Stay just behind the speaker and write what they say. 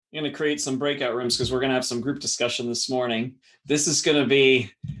going to create some breakout rooms because we're going to have some group discussion this morning. This is going to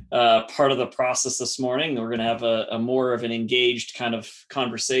be part of the process this morning. We're going to have a more of an engaged kind of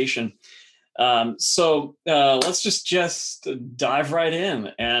conversation. So let's just dive right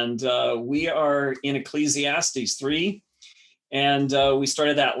in. And we are in Ecclesiastes 3, and we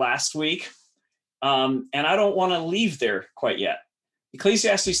started that last week. And I don't want to leave there quite yet.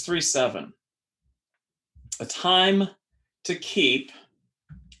 Ecclesiastes 3:7. A time to keep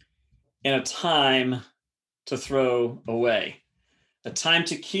and a time to throw away. A time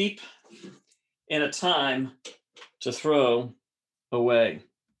to keep and a time to throw away.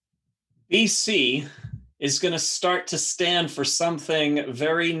 BC is going to start to stand for something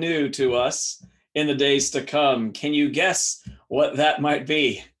very new to us in the days to come. Can you guess what that might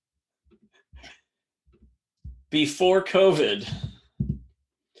be? Before COVID,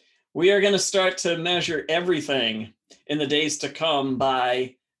 we are going to start to measure everything in the days to come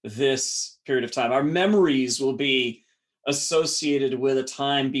by this period of time. Our memories will be associated with a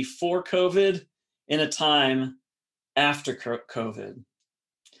time before COVID and a time after COVID.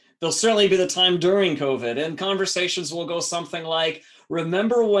 There'll certainly be the time during COVID, and conversations will go something like,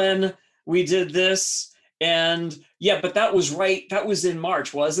 remember when we did this? And yeah, but that was right. That was in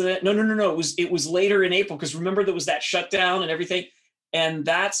March, wasn't it? No. It was later in April, because remember there was that shutdown and everything. And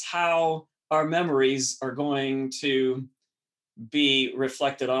that's how our memories are going to be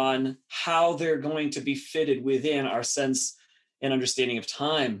reflected on, how they're going to be fitted within our sense and understanding of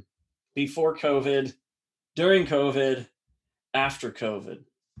time. Before COVID, during COVID, after COVID.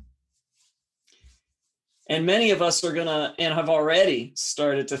 And many of us are going to, and have already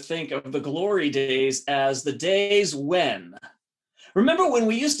started to think of the glory days as the days when. Remember when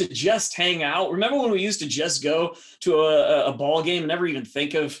we used to just hang out? Remember when we used to just go to a ball game and never even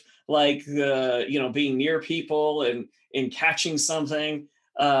think of being near people and catching something?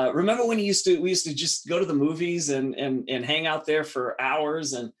 Remember when we used to just go to the movies and hang out there for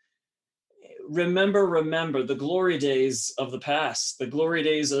hours? And remember the glory days of the past, the glory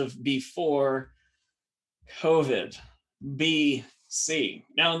days of before COVID, BC.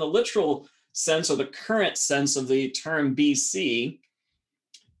 Now, in the literal sense, or the current sense of the term BC,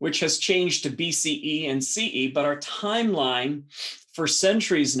 which has changed to BCE and CE, but our timeline for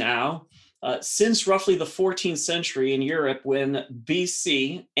centuries now, since roughly the 14th century in Europe, when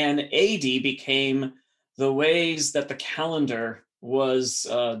BC and AD became the ways that the calendar was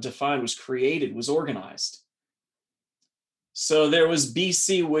defined, was created, was organized. So there was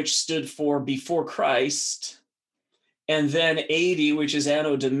BC, which stood for before Christ, and then AD, which is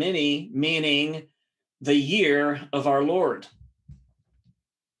Anno Domini, meaning the year of our Lord.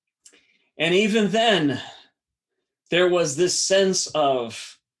 And even then, there was this sense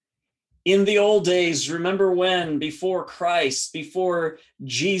of, in the old days, remember when, before Christ, before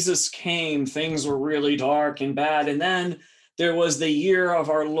Jesus came, things were really dark and bad. And then there was the year of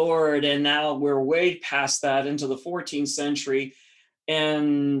our Lord, and now we're way past that into the 14th century,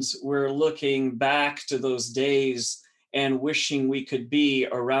 and we're looking back to those days and wishing we could be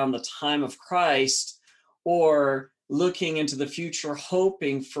around the time of Christ, or looking into the future,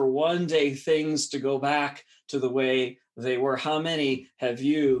 hoping for one day things to go back to the way they were. How many of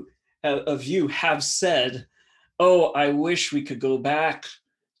you have said, oh, I wish we could go back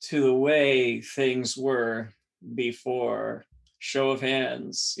to the way things were before? Show of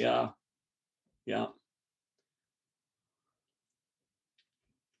hands. Yeah.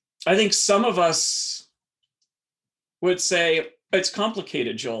 I think some of us would say it's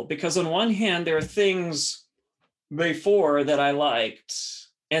complicated, Joel, because on one hand, there are things before that I liked,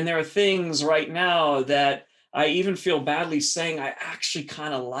 and there are things right now that I even feel badly saying I actually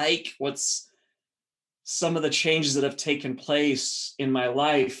kind of like. What's some of the changes that have taken place in my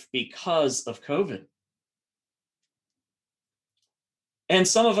life because of COVID. And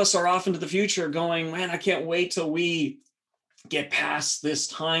some of us are off into the future going, man, I can't wait till we get past this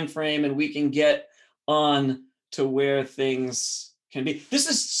time frame and we can get on to where things can be. This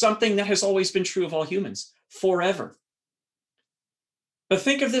is something that has always been true of all humans, forever. But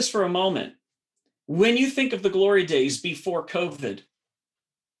think of this for a moment. When you think of the glory days before COVID,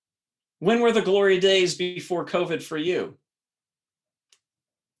 when were the glory days before COVID for you?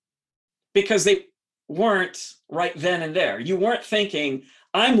 Because they weren't right then and there. You weren't thinking,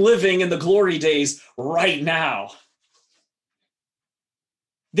 I'm living in the glory days right now.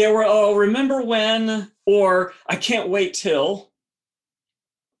 There were, oh, remember when, or I can't wait till.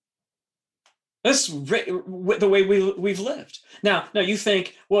 That's the way we've lived. Now you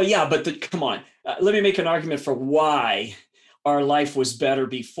think, well, yeah, but come on. Let me make an argument for why our life was better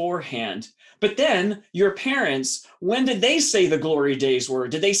beforehand. But then your parents, when did they say the glory days were?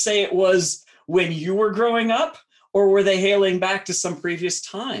 Did they say it was when you were growing up, or were they hailing back to some previous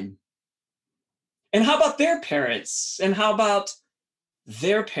time? And how about their parents? And how about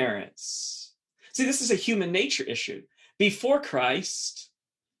their parents? See, this is a human nature issue. Before Christ,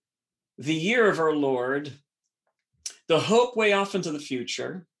 the year of our Lord, the hope way off into the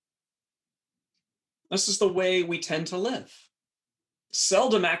future, this is the way we tend to live.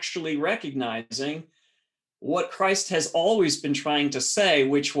 Seldom actually recognizing what Christ has always been trying to say,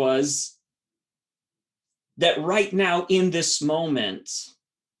 which was that right now, in this moment,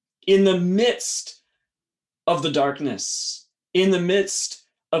 in the midst of the darkness, in the midst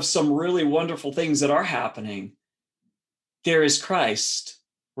of some really wonderful things that are happening, there is Christ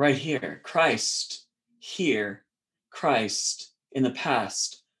right here. Christ here. Christ in the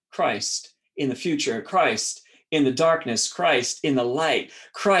past. Christ in the future. Christ in the darkness. Christ in the light.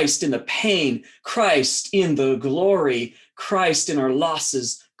 Christ in the pain. Christ in the glory. Christ in our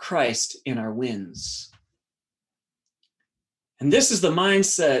losses. Christ in our wins. And this is the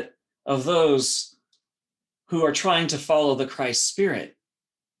mindset of those who are trying to follow the Christ Spirit.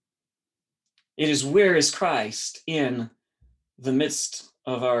 It is, where is Christ in the midst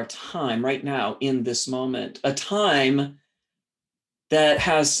of our time right now, in this moment? A time that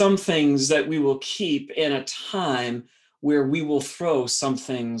has some things that we will keep, and a time where we will throw some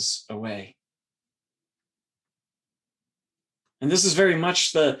things away. And this is very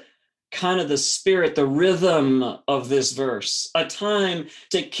much the kind of the spirit, the rhythm of this verse. A time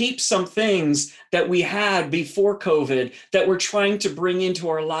to keep some things that we had before COVID that we're trying to bring into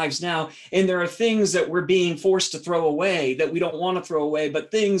our lives now. And there are things that we're being forced to throw away that we don't want to throw away,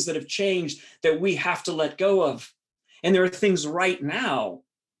 but things that have changed that we have to let go of. And there are things right now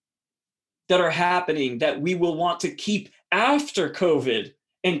that are happening that we will want to keep after COVID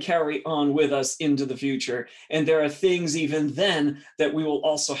and carry on with us into the future. And there are things even then that we will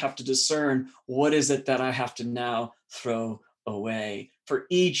also have to discern, what is it that I have to now throw away? For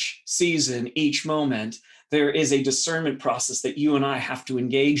each season, each moment, there is a discernment process that you and I have to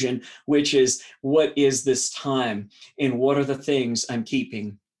engage in, which is, what is this time? And what are the things I'm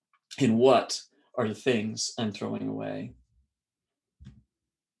keeping? And what are the things I'm throwing away?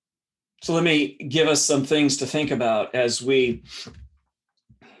 So let me give us some things to think about as we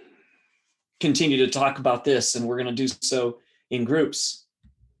continue to talk about this, and we're going to do so in groups.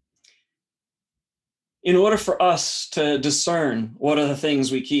 In order for us to discern what are the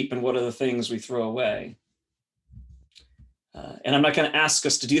things we keep and what are the things we throw away, and I'm not going to ask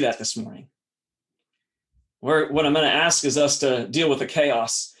us to do that this morning. What I'm going to ask is us to deal with the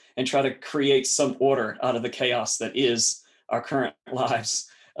chaos and try to create some order out of the chaos that is our current lives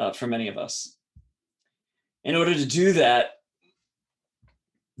for many of us. In order to do that,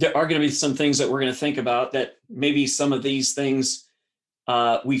 there are going to be some things that we're going to think about, that maybe some of these things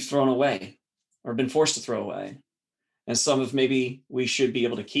we've thrown away or been forced to throw away, and some of maybe we should be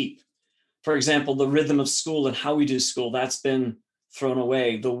able to keep. For example, the rhythm of school and how we do school, that's been thrown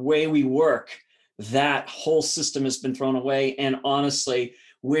away. The way we work, that whole system has been thrown away. And honestly,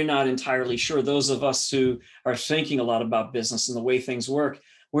 we're not entirely sure. Those of us who are thinking a lot about business and the way things work,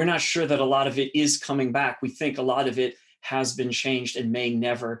 we're not sure that a lot of it is coming back. We think a lot of it has been changed and may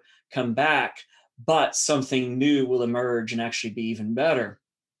never come back, but something new will emerge and actually be even better,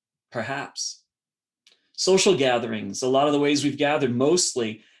 perhaps. Social gatherings, a lot of the ways we've gathered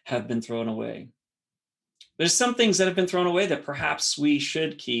mostly have been thrown away. There's some things that have been thrown away that perhaps we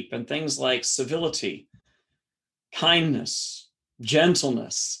should keep, and things like civility, kindness,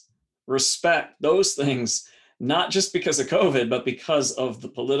 gentleness, respect, those things, not just because of COVID, but because of the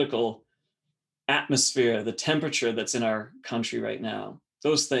political atmosphere, the temperature that's in our country right now.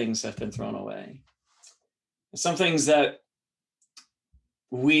 Those things have been thrown away. Some things that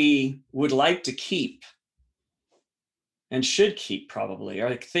we would like to keep and should keep probably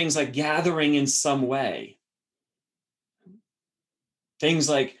are things like gathering in some way. Things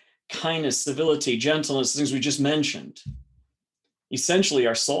like kindness, civility, gentleness, things we just mentioned. Essentially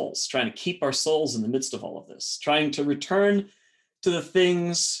our souls, trying to keep our souls in the midst of all of this, trying to return to the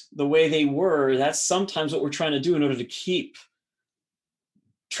things the way they were. That's sometimes what we're trying to do in order to keep,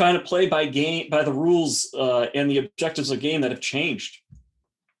 trying to play by the rules and the objectives of game that have changed.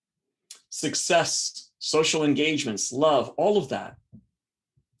 Success, social engagements, love, all of that.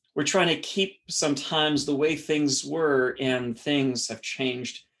 We're trying to keep sometimes the way things were, and things have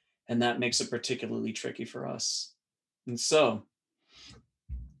changed, and that makes it particularly tricky for us. And so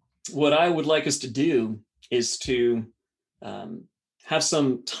what I would like us to do is to have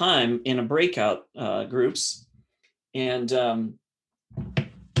some time in a breakout groups And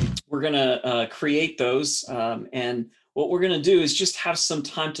we're going to create those. And what we're going to do is just have some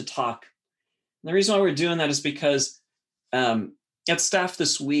time to talk. And the reason why we're doing that is because at staff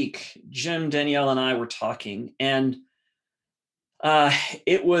this week, Jim, Danielle, and I were talking, and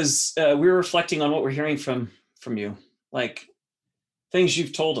it was we were reflecting on what we're hearing from you, like things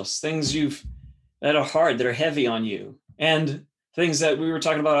you've told us, things you've that are hard, that are heavy on you, and things that we were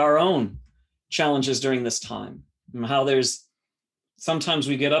talking about our own challenges during this time, and how there's sometimes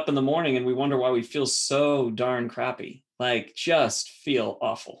we get up in the morning and we wonder why we feel so darn crappy, like just feel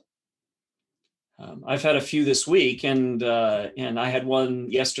awful. I've had a few this week, and I had one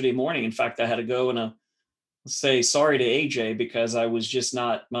yesterday morning. In fact, I had to go and say sorry to AJ because I was just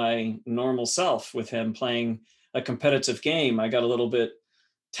not my normal self with him playing a competitive game. I got a little bit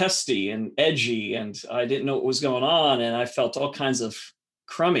testy and edgy, and I didn't know what was going on, and I felt all kinds of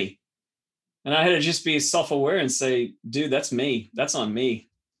crummy. And I had to just be self-aware and say, dude, that's me. That's on me.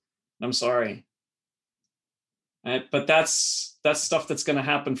 I'm sorry. But that's stuff that's going to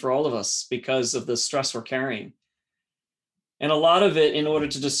happen for all of us because of the stress we're carrying. And a lot of it, in order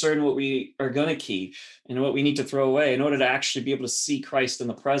to discern what we are going to keep and what we need to throw away, in order to actually be able to see Christ in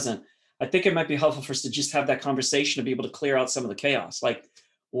the present, I think it might be helpful for us to just have that conversation to be able to clear out some of the chaos. Like,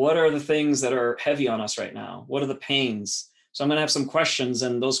 what are the things that are heavy on us right now? What are the pains? So I'm going to have some questions,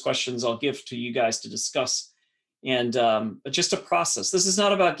 and those questions I'll give to you guys to discuss. And just a process. This is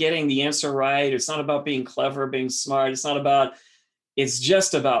not about getting the answer right. It's not about being clever, being smart. It's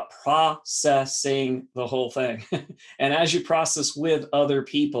just about processing the whole thing. And as you process with other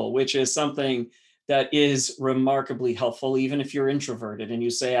people, which is something that is remarkably helpful, even if you're introverted and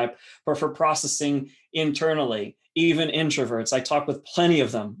you say, I prefer processing internally, even introverts. I talk with plenty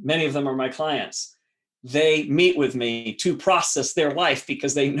of them. Many of them are my clients. They meet with me to process their life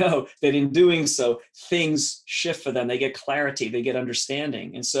because they know that in doing so, things shift for them. They get clarity, they get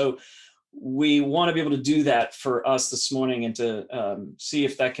understanding. And so we want to be able to do that for us this morning, and to see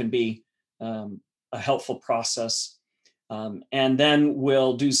if that can be a helpful process. And then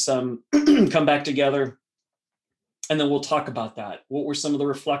we'll do some come back together, and then we'll talk about that. What were some of the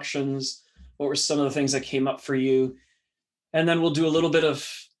reflections? What were some of the things that came up for you? And then we'll do a little bit of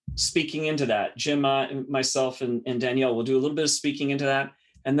speaking into that. Jim, myself, and Danielle will do a little bit of speaking into that,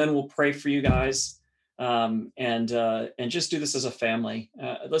 and then we'll pray for you guys, and just do this as a family.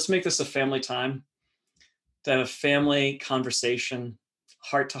 Let's make this a family time, to have a family conversation,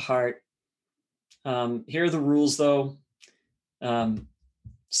 heart to heart. Here are the rules, though.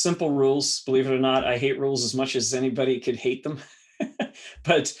 Simple rules. Believe it or not, I hate rules as much as anybody could hate them.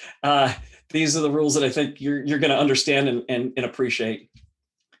 But these are the rules that I think you're going to understand and appreciate.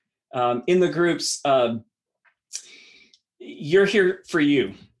 In the groups, you're here for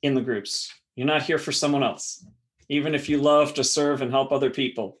you in the groups. You're not here for someone else. Even if you love to serve and help other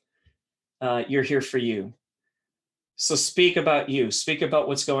people, you're here for you. So speak about you. Speak about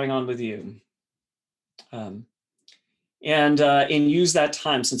what's going on with you. And use that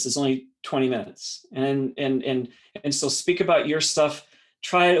time, since it's only 20 minutes. And so speak about your stuff.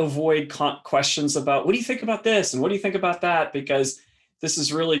 Try to avoid questions about, what do you think about this? And what do you think about that? Because this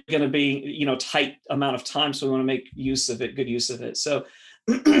is really going to be, tight amount of time. So we want to make use of it, good use of it. So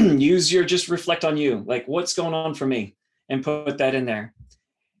just reflect on you, like what's going on for me, and put that in there.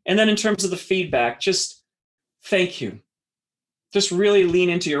 And then in terms of the feedback, just thank you. Just really lean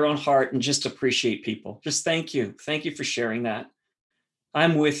into your own heart and just appreciate people. Just thank you. Thank you for sharing that.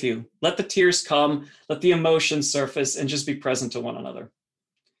 I'm with you. Let the tears come, let the emotions surface, and just be present to one another.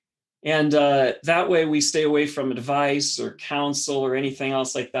 And that way we stay away from advice or counsel or anything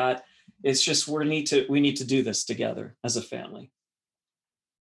else like that. It's just we need to do this together as a family.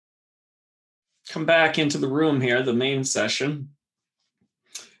 Come back into the room here, the main session.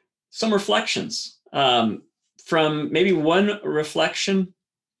 Some reflections. From maybe one reflection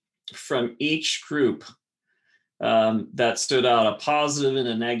from each group that stood out, a positive and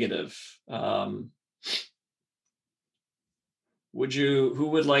a negative. Who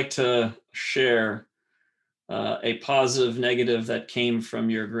would like to share a positive, negative that came from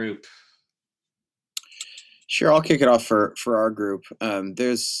your group? Sure, I'll kick it off for our group.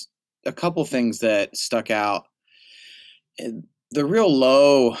 There's a couple things that stuck out. The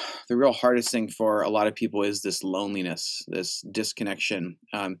real hardest thing for a lot of people is this loneliness, this disconnection.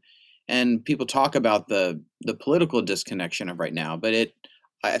 And people talk about the political disconnection of right now, but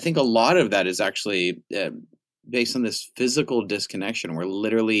I think a lot of that is actually based on this physical disconnection. We're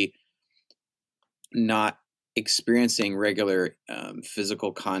literally not experiencing regular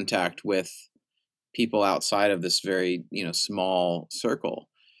physical contact with people outside of this very small circle.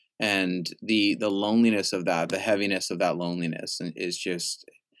 and the loneliness of that, the heaviness of that loneliness is just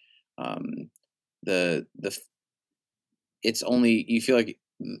the it's only, you feel like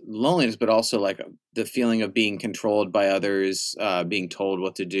loneliness, but also like the feeling of being controlled by others, being told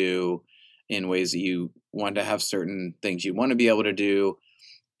what to do in ways that you want to have certain things you want to be able to do,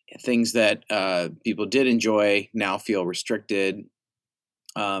 things that people did enjoy now feel restricted.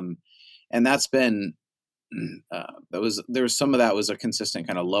 And that's been there was some of that was a consistent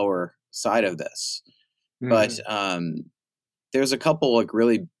kind of lower side of this, but there's a couple like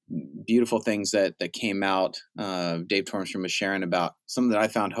really beautiful things that came out. Dave Tormstrom was sharing about some that I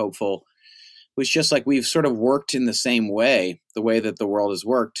found hopeful, was just like we've sort of worked in the same way, the way that the world has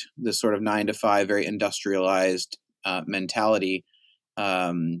worked, this sort of 9 to 5, very industrialized mentality,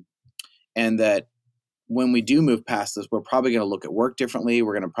 and that when we do move past this, we're probably going to look at work differently.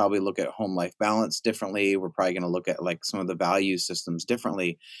 We're going to probably look at home life balance differently. We're probably going to look at like some of the value systems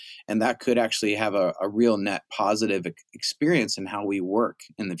differently. And that could actually have a real net positive experience in how we work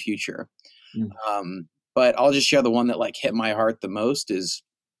in the future. But I'll just share the one that like hit my heart the most is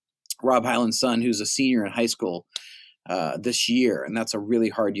Rob Hyland's son, who's a senior in high school this year. And that's a really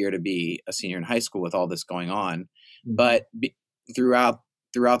hard year to be a senior in high school with all this going on. But throughout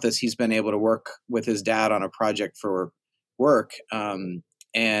this, he's been able to work with his dad on a project for work.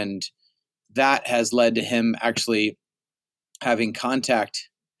 And that has led to him actually having contact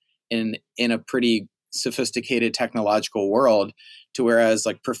in a pretty sophisticated technological world, to whereas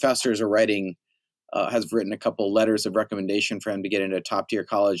like professors are writing, has written a couple letters of recommendation for him to get into a top tier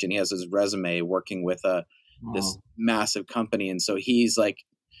college. And he has his resume working with this massive company. And so he's like,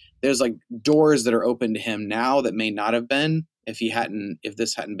 there's like doors that are open to him now that may not have been if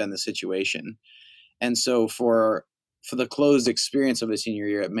this hadn't been the situation. And so for the closed experience of a senior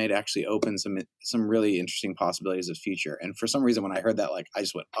year, it may actually open some really interesting possibilities of future. And for some reason, when I heard that, like I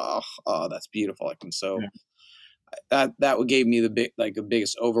just went, oh, that's beautiful. Like, and so that gave me the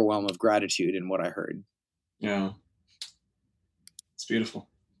biggest overwhelm of gratitude in what I heard. Yeah, it's beautiful.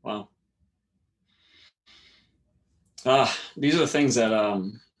 Wow. These are the things that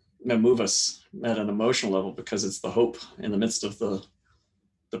move us at an emotional level, because it's the hope in the midst of the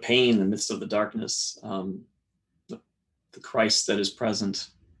pain, in the midst of the darkness, the Christ that is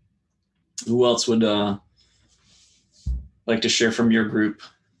present. Who else would like to share from your group?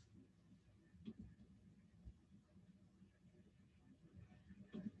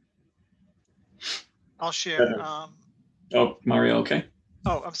 I'll share. Mario, okay.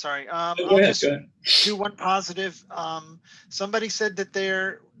 Oh, I'm sorry. Go I'll ahead, just go ahead. do one positive. Somebody said that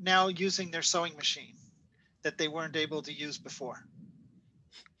they're now using their sewing machine that they weren't able to use before.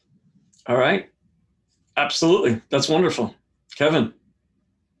 All right. Absolutely. That's wonderful. Kevin.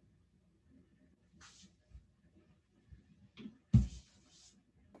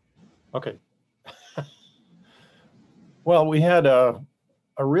 Okay. Well, we had a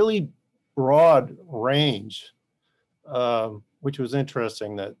really broad range, which was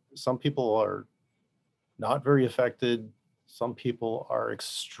interesting, that some people are not very affected. Some people are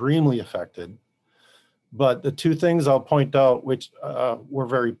extremely affected. But the two things I'll point out, which were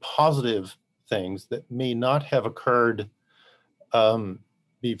very positive things that may not have occurred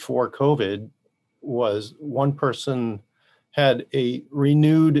before COVID, was one person had a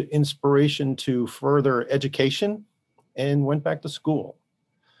renewed inspiration to further education and went back to school.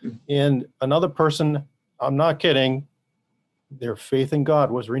 And another person, I'm not kidding, their faith in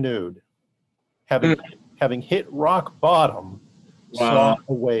God was renewed. Having hit rock bottom, saw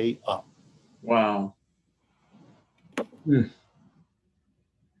a way up. Wow.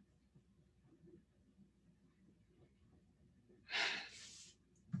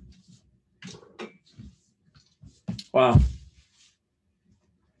 Wow.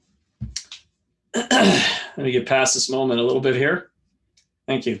 Let me get past this moment a little bit here.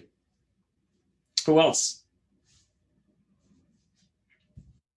 Thank you. Who else?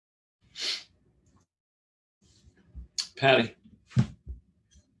 Patty.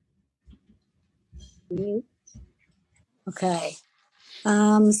 Okay.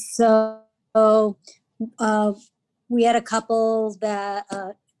 We had a couple that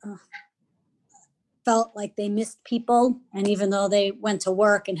felt like they missed people, and even though they went to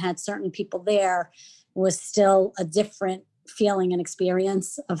work and had certain people there, it was still a different feeling and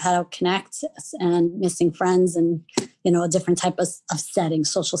experience of how to connect, and missing friends, and a different type of setting,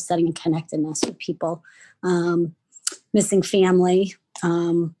 social setting, and connectedness with people. Missing family,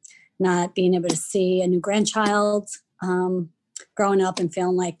 not being able to see a new grandchild, growing up and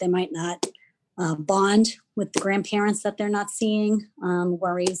feeling like they might not bond with the grandparents that they're not seeing,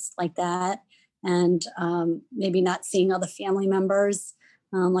 worries like that, and maybe not seeing other family members,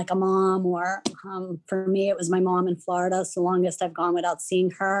 like a mom, or for me, it was my mom in Florida. So longest I've gone without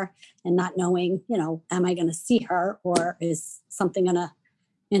seeing her and not knowing, am I going to see her, or is something going to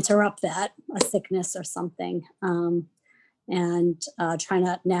interrupt that, a sickness or something, and trying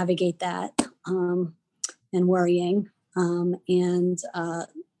to navigate that and worrying. And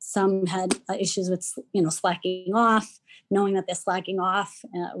some had issues with, slacking off, knowing that they're slacking off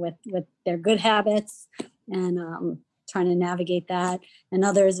with their good habits, and trying to navigate that. And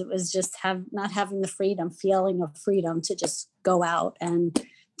others, it was just not having the feeling of freedom to just go out and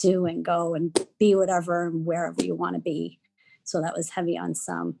do and go and be whatever and wherever you want to be. So that was heavy on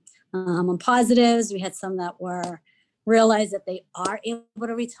some. On positives, we had some that realized that they are able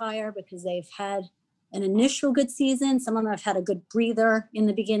to retire because they've had an initial good season. Some of them have had a good breather in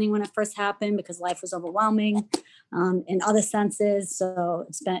the beginning when it first happened because life was overwhelming in other senses. So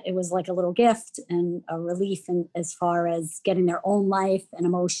it was like a little gift and a relief as far as getting their own life and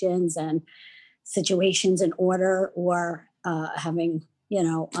emotions and situations in order, or having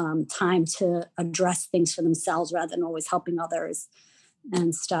time to address things for themselves rather than always helping others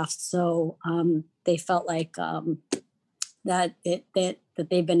and stuff. So they felt like that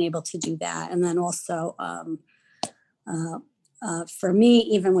they've been able to do that. And then also for me,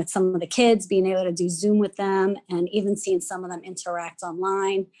 even with some of the kids, being able to do Zoom with them and even seeing some of them interact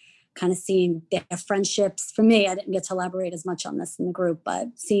online, kind of seeing their friendships. For me, I didn't get to elaborate as much on this in the group, but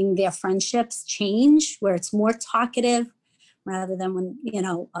seeing their friendships change where it's more talkative rather than when,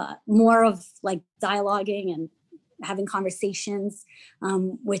 more of like dialoguing and having conversations,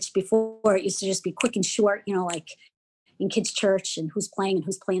 which before it used to just be quick and short, like in kids' church, and who's playing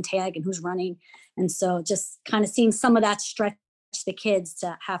tag and who's running. And so just kind of seeing some of that stretch the kids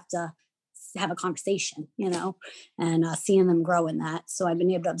to have a conversation, and seeing them grow in that. So I've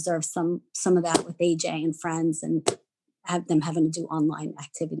been able to observe some of that with AJ and friends, and have them having to do online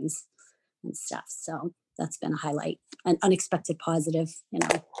activities and stuff. So that's been a highlight, an unexpected positive,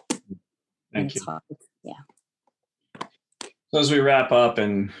 Thank you. Yeah. So as we wrap up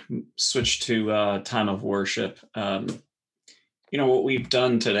and switch to time of worship, what we've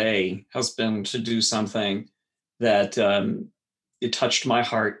done today has been to do something that it touched my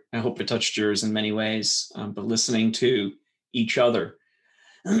heart. I hope it touched yours in many ways. But listening to each other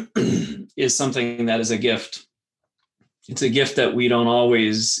is something that is a gift. It's a gift that we don't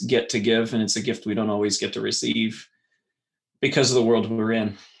always get to give, and it's a gift we don't always get to receive because of the world we're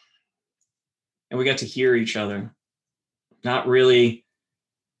in. And we get to hear each other, not really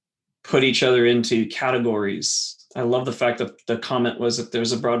put each other into categories. I love the fact that the comment was that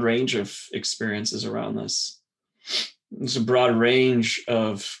there's a broad range of experiences around this. There's a broad range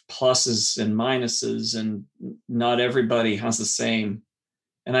of pluses and minuses, and not everybody has the same.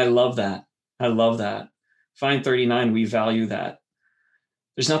 And I love that. Find 39, we value that.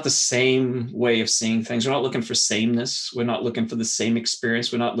 There's not the same way of seeing things. We're not looking for sameness. We're not looking for the same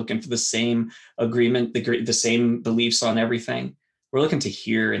experience. We're not looking for the same agreement, the same beliefs on everything. We're looking to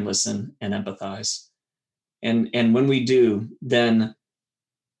hear and listen and empathize. And when we do, then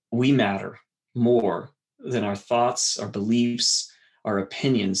we matter more than our thoughts, our beliefs, our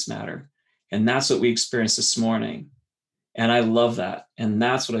opinions matter. And that's what we experienced this morning. And I love that. And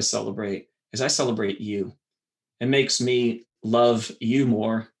that's what I celebrate, is I celebrate you. It makes me love you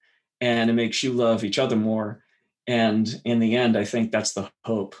more, and it makes you love each other more. And in the end, I think that's the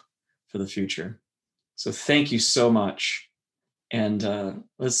hope for the future. So thank you so much. And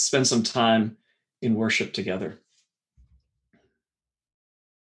let's spend some time in worship together.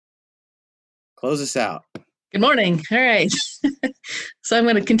 Close us out. Good morning. All right. So I'm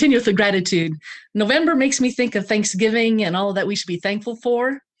going to continue with the gratitude. November makes me think of Thanksgiving and all that we should be thankful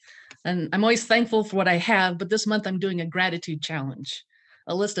for. And I'm always thankful for what I have, but this month I'm doing a gratitude challenge,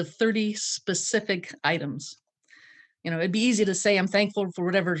 a list of 30 specific items. It'd be easy to say I'm thankful for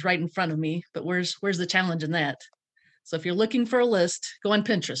whatever's right in front of me, but where's the challenge in that? So if you're looking for a list, go on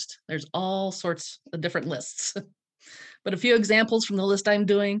Pinterest. There's all sorts of different lists. But a few examples from the list I'm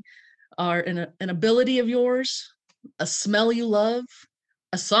doing are an ability of yours, a smell you love,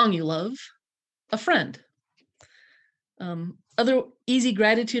 a song you love, a friend. Other easy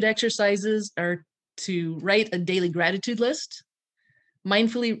gratitude exercises are to write a daily gratitude list,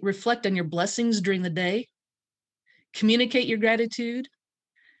 mindfully reflect on your blessings during the day, communicate your gratitude,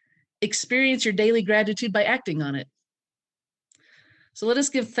 experience your daily gratitude by acting on it. So let us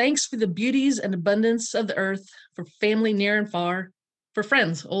give thanks for the beauties and abundance of the earth, for family near and far, for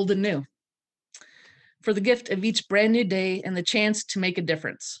friends old and new, for the gift of each brand new day and the chance to make a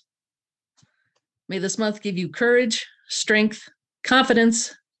difference. May this month give you courage, strength,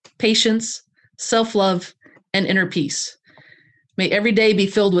 confidence, patience, self-love, and inner peace. May every day be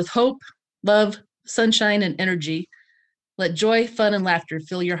filled with hope, love, sunshine, and energy. Let joy, fun, and laughter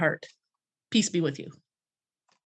fill your heart. Peace be with you.